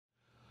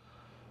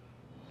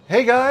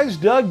Hey guys,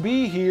 Doug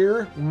B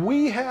here.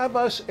 We have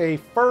us a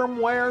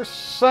firmware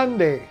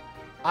Sunday.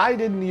 I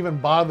didn't even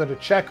bother to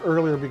check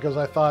earlier because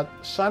I thought,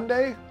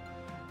 Sunday?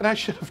 And I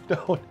should have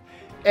known.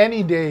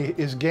 Any day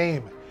is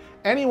game.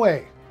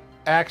 Anyway,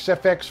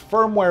 AxeFX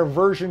firmware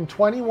version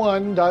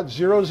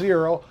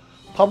 21.00,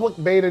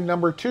 public beta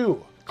number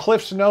 2.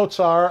 Cliff's notes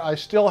are, I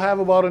still have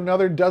about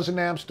another dozen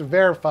amps to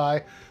verify,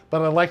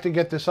 but I'd like to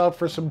get this out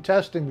for some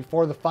testing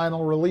before the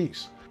final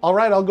release. All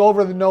right, I'll go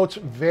over the notes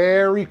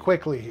very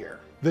quickly here.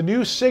 The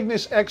new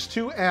Cygnus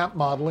X2 amp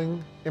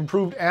modeling,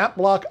 improved amp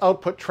block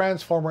output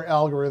transformer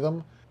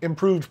algorithm,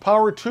 improved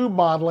power tube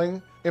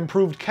modeling,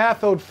 improved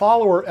cathode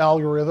follower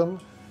algorithm,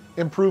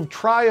 improved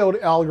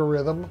triode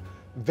algorithm,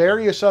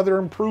 various other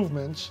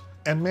improvements,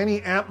 and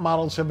many amp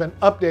models have been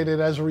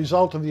updated as a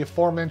result of the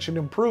aforementioned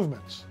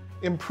improvements.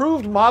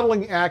 Improved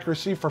modeling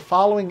accuracy for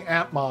following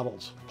amp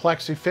models.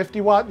 Plexi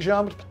 50 watt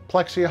jumped,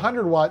 Plexi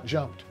 100 watt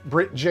jumped,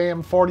 Brit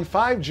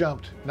JM45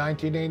 jumped,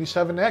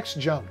 1987X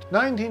jumped,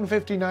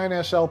 1959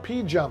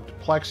 SLP jumped,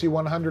 Plexi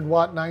 100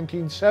 watt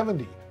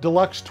 1970,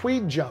 Deluxe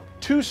Tweed jumped,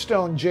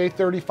 Two-Stone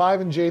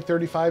J35 and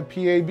J35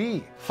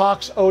 PAB,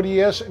 Fox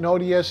ODS and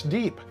ODS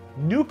Deep,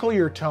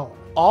 Nuclear Tone,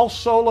 all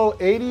Solo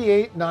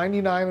 88,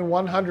 99, and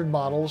 100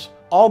 models,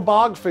 all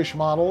Bogfish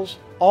models,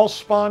 all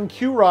Spawn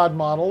Q-Rod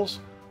models,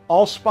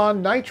 all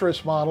Spawn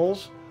Nitrous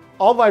models,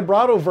 all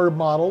Vibrato Verb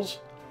models,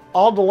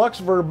 all Deluxe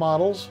Verb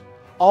models,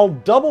 all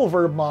Double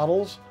Verb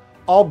models,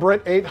 all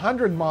Brit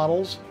 800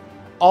 models,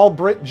 all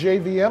Brit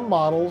JVM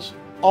models,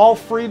 all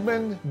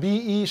Friedman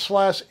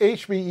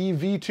BE/HBE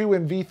V2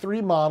 and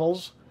V3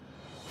 models,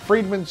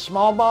 Friedman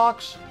Small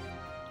Box,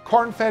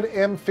 Corn-Fed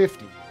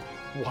M50.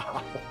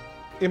 Wow.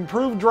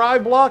 Improved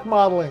drive block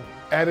modeling,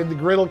 added the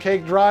Griddle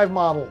Cake drive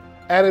model,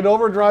 added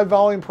overdrive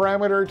volume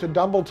parameter to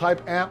Dumble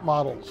type amp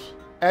models,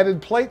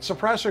 added plate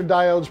suppressor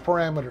diodes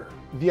parameter.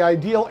 The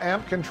ideal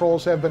amp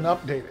controls have been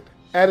updated.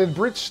 Added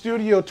Brit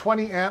Studio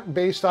 20 amp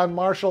based on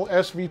Marshall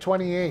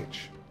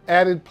SV20H.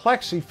 Added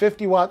Plexi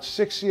 50 watt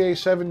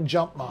 6CA7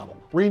 jump model.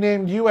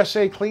 Renamed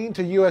USA Clean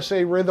to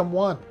USA Rhythm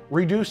 1.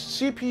 Reduced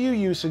CPU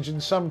usage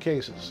in some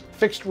cases.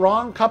 Fixed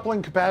wrong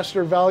coupling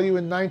capacitor value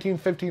in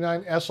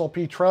 1959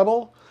 SLP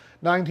treble,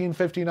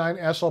 1959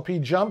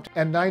 SLP jumped,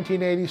 and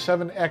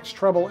 1987 X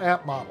treble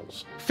amp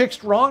models.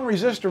 Fixed wrong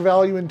resistor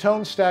value in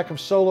tone stack of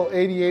Solo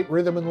 88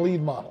 rhythm and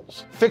lead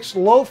models. Fixed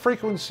low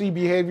frequency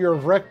behavior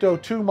of Recto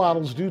 2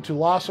 models due to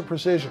loss of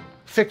precision.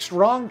 Fixed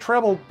wrong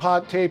treble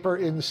pot taper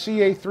in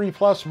CA3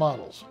 Plus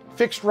models.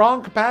 Fixed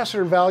wrong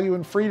capacitor value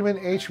in Friedman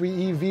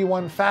HBE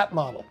V1 Fat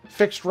model.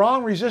 Fixed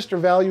wrong resistor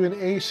value in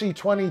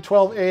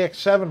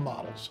AC2012AX7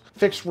 models.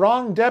 Fixed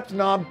wrong depth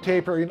knob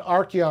taper in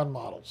Archeon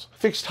models.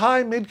 Fixed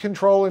high mid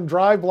control and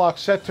drive block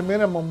set to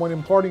minimum when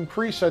importing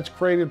presets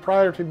created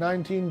prior to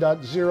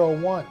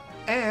 19.01.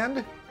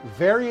 And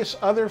various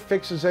other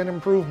fixes and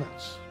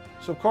improvements.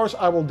 So of course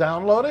I will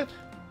download it.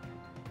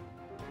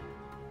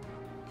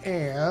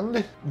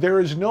 And there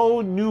is no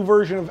new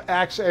version of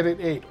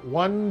AxeEdit 8.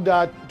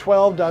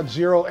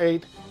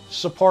 1.12.08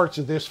 supports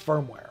this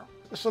firmware.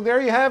 So there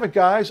you have it,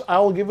 guys. I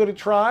will give it a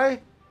try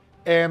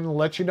and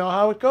let you know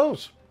how it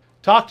goes.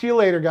 Talk to you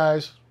later,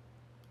 guys.